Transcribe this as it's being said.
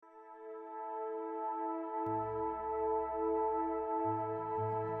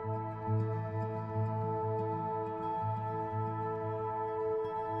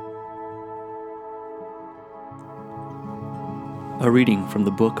A reading from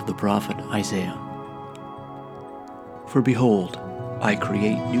the book of the prophet Isaiah. For behold, I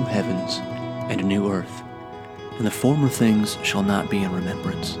create new heavens and a new earth, and the former things shall not be in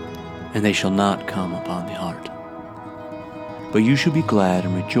remembrance, and they shall not come upon the heart. But you shall be glad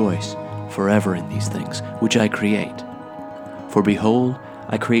and rejoice forever in these things which I create. For behold,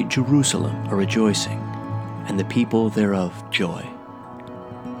 I create Jerusalem a rejoicing, and the people thereof joy.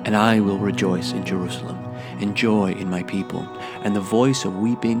 And I will rejoice in Jerusalem, and joy in my people, and the voice of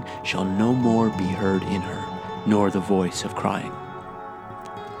weeping shall no more be heard in her, nor the voice of crying.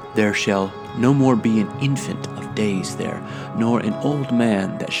 There shall no more be an infant of days there, nor an old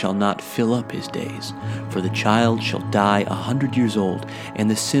man that shall not fill up his days. For the child shall die 100 years old, and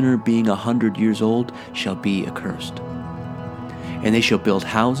the sinner being 100 years old shall be accursed. And they shall build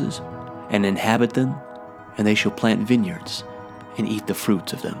houses, and inhabit them, and they shall plant vineyards, and eat the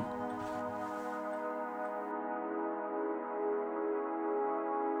fruits of them.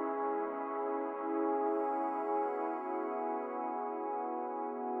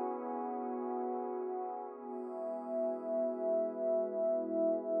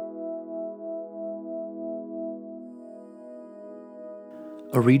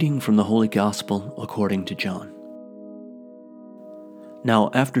 A reading from the Holy Gospel according to John. Now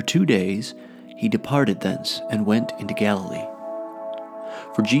after 2 days he departed thence and went into Galilee.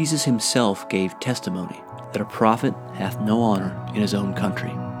 For Jesus himself gave testimony that a prophet hath no honor in his own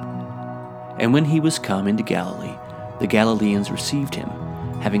country. And when he was come into Galilee, the Galileans received him,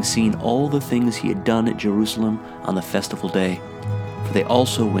 having seen all the things he had done at Jerusalem on the festival day, for they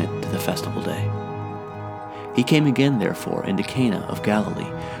also went to the festival day. He came again therefore into Cana of Galilee,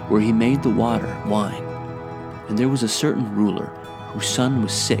 where he made the water wine. And there was a certain ruler, whose son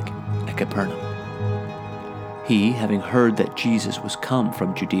was sick at Capernaum. He, having heard that Jesus was come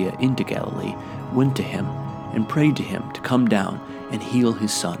from Judea into Galilee, went to him, and prayed to him to come down and heal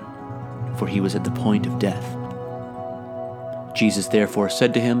his son, for he was at the point of death. Jesus therefore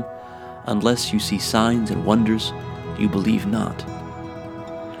said to him, Unless you see signs and wonders, you believe not.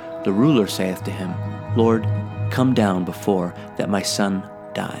 The ruler saith to him, Lord, come down before that my son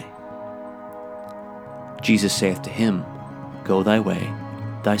die. Jesus saith to him, Go thy way,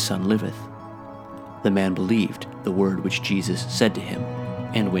 thy son liveth. The man believed the word which Jesus said to him,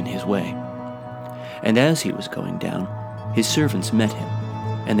 and went his way. And as he was going down, his servants met him,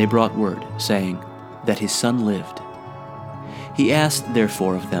 and they brought word, saying, that his son lived. He asked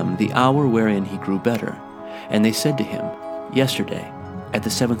therefore of them the hour wherein he grew better, and they said to him, Yesterday, at the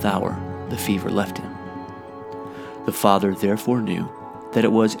 7th hour, the fever left him. The father therefore knew that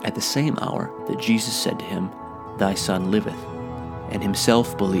it was at the same hour that Jesus said to him, Thy son liveth, and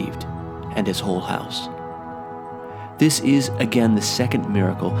himself believed, and his whole house. This is again the second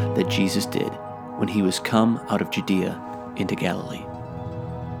miracle that Jesus did when he was come out of Judea into Galilee.